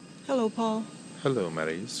Hello, Paul. Hello,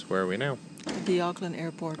 Maryse. Where are we now? At the Auckland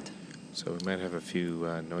airport. So we might have a few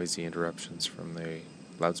noisy interruptions from the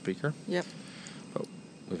loudspeaker. Yep. But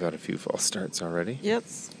we've had a few false starts already.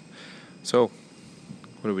 Yes. So,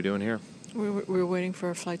 what are we doing here? We're waiting for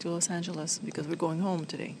a flight to Los Angeles because we're going home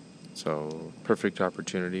today. So, perfect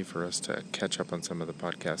opportunity for us to catch up on some of the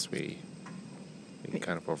podcasts we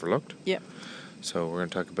kind of overlooked. Yep. So, we're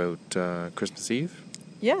going to talk about Christmas Eve.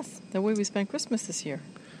 Yes, the way we spent Christmas this year.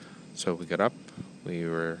 So, we got up. We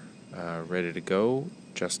were ready to go.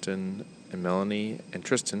 Justin and Melanie and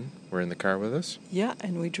Tristan were in the car with us. Yeah,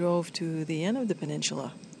 and we drove to the end of the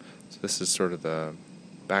peninsula. So, this is sort of the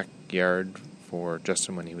backyard for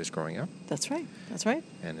Justin when he was growing up. That's right. That's right.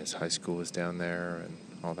 And his high school was down there and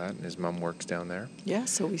all that, and his mom works down there. Yeah,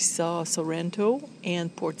 so we saw Sorrento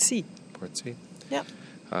and Port C. Port C. Yeah.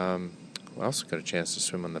 We also got a chance to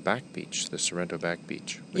swim on the back beach, the Sorrento back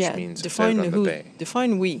beach, which Yeah, means it's out on the bay.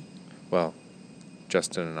 Define we. Well,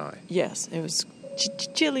 Justin and I. Yes, it was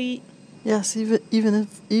chilly. Yes,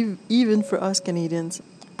 even for us Canadians.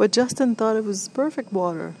 But Justin thought it was perfect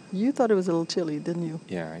water. You thought it was a little chilly, didn't you?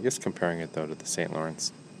 Yeah, I guess comparing it, though, to the St.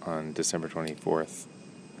 Lawrence on December 24th,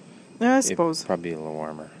 I suppose. Probably a little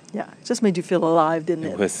warmer. Yeah, it just made you feel alive, didn't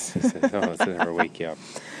it? It was. It's never wake you up.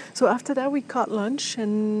 So after that, we caught lunch,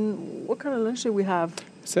 and what kind of lunch did we have?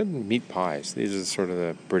 It said meat pies. These are sort of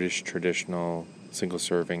the British traditional single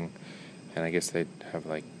serving, and I guess they have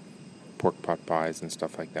like pork pot pies and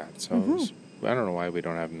stuff like that. So I don't know why we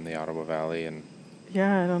don't have them in the Ottawa Valley and.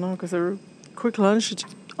 Yeah, I don't know, because they're quick lunch,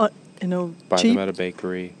 Buy cheap. them at a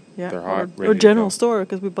bakery. Yeah, they're hot, or general store,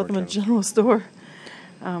 because we bought them at a general store.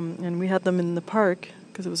 And we had them in the park,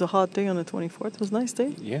 because it was a hot day on the 24th. It was a nice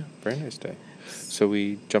day. Yeah, very nice day. So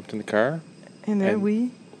we jumped in the car. And then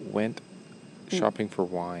we went shopping for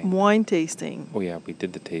wine. Wine tasting. Oh, yeah, we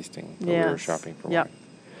did the tasting. But yes. We were shopping for wine.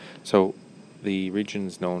 So the region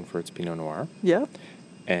is known for its Pinot Noir. Yep.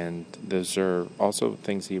 And those are also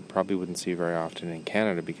things that you probably wouldn't see very often in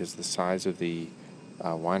Canada because the size of the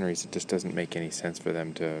wineries, it just doesn't make any sense for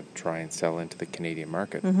them to try and sell into the Canadian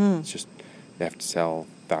market. It's just they have to sell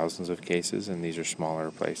thousands of cases, and these are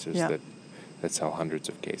smaller places that sell hundreds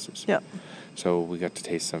of cases. Yeah. So we got to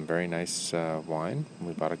taste some very nice wine.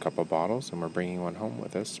 We bought a couple of bottles, and we're bringing one home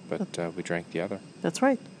with us, but we drank the other. That's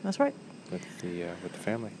right. That's right. With the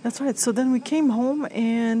family. That's right. So then we came home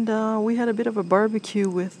and we had a bit of a barbecue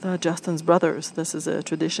with Justin's brothers. This is a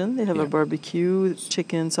tradition. They have a barbecue,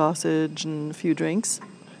 chicken, sausage, and a few drinks.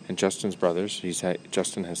 And Justin's brothers,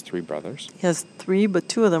 Justin has 3 brothers. He has 3, but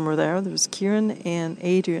 2 of them were there. There was Kieran and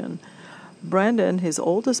Adrian. Brandon, his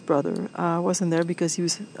oldest brother, wasn't there because he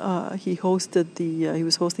was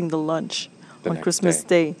hosting the lunch on Christmas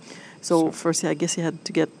Day. So first, I guess he had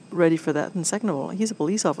to get ready for that. And second of all, he's a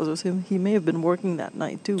police officer, so he may have been working that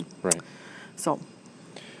night too. Right. So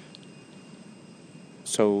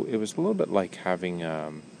it was a little bit like having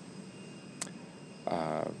a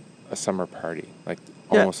summer party, like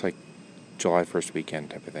almost like July 1st weekend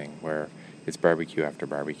type of thing, where it's barbecue after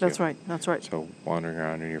barbecue. That's right. That's right. So wandering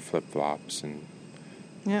around in your flip-flops and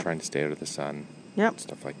trying to stay out of the sun. Yep.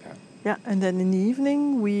 Stuff like that. Yeah, and then in the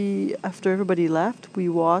evening, after everybody left, we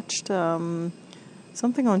watched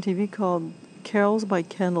something on TV called Carols by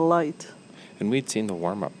Candlelight. And we'd seen the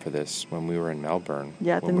warm-up for this when we were in Melbourne.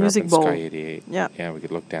 Yeah, when the we Music were up in Bowl. Sky 88. Yeah, we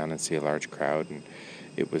could look down and see a large crowd, and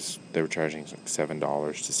they were charging like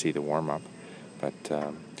 $7 to see the warm-up.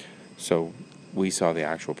 But so we saw the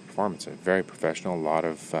actual performance. Very professional. A lot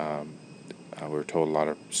of we were told a lot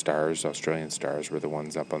of stars, Australian stars, were the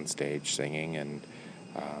ones up on stage singing, and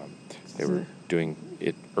they were doing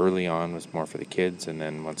it early on was more for the kids, and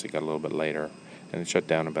then once it got a little bit later, and it shut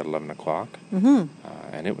down about 11 o'clock,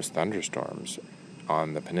 and it was thunderstorms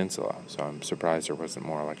on the peninsula, so I'm surprised there wasn't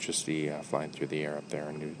more electricity flying through the air up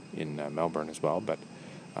there in Melbourne as well, but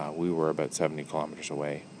we were about 70 kilometers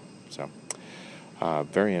away, so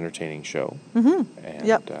very entertaining show,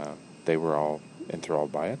 and they were all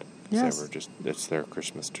enthralled by it. Yes. It's their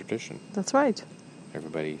Christmas tradition. That's right.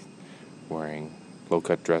 Everybody wearing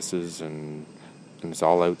low-cut dresses, and it's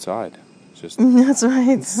all outside. It's just that's right.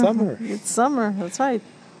 It's summer. It's summer. That's right.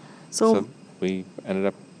 So we ended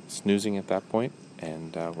up snoozing at that point,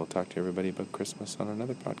 and we'll talk to everybody about Christmas on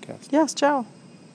another podcast. Yes, ciao.